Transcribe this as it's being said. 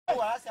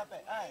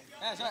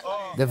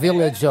The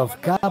village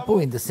of Capo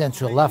in the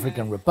Central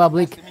African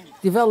Republic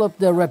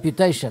developed a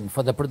reputation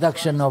for the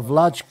production of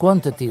large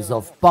quantities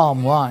of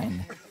palm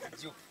wine.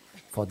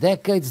 For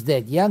decades,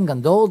 that young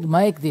and old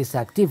make this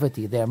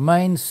activity their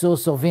main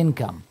source of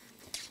income.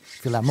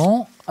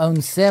 Philemon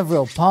owns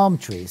several palm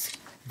trees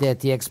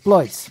that he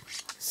exploits.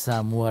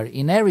 Some were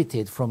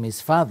inherited from his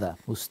father,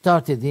 who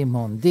started him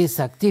on this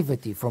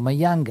activity from a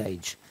young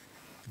age.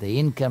 The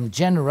income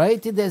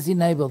generated has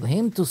enabled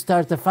him to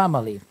start a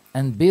family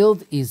and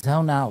build his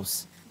own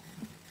house.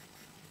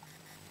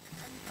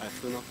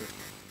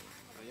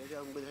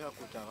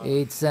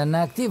 It's an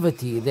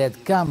activity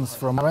that comes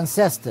from our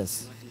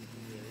ancestors.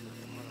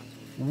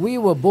 We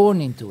were born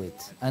into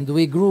it, and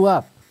we grew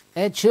up,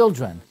 had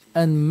children,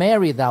 and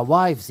married our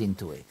wives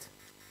into it.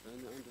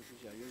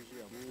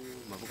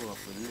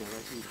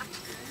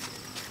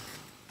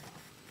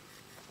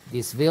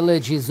 This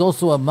village is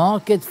also a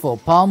market for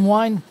palm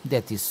wine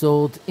that is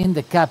sold in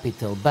the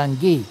capital,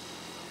 Bangui.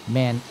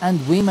 Men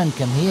and women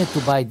come here to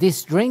buy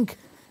this drink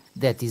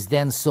that is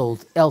then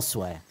sold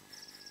elsewhere.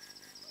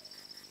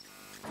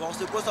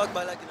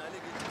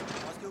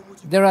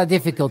 There are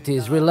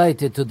difficulties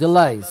related to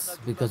delays.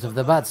 Because of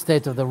the bad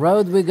state of the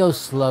road, we go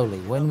slowly.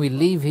 When we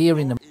leave here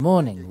in the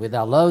morning with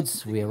our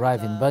loads, we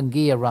arrive in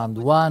Bangui around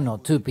 1 or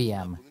 2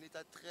 p.m.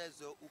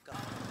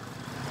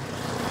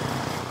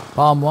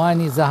 Palm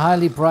wine is a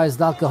highly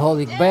prized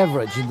alcoholic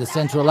beverage in the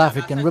Central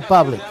African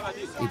Republic.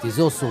 It is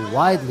also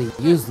widely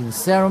used in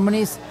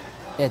ceremonies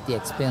at the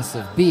expense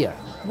of beer,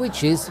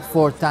 which is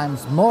 4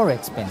 times more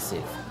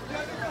expensive.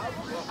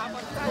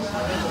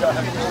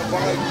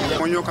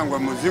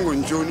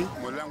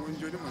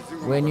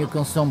 When you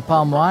consume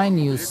palm wine,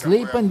 you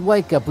sleep and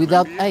wake up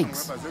without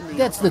aches.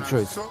 That's the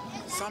truth.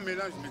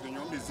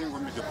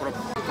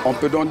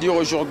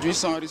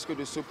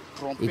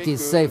 It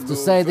is safe to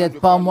say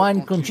that palm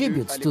wine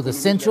contributes to the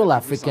Central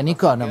African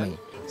economy.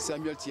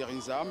 Samuel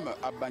Thierizam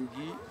à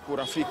Bangui pour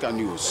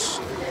Africanews.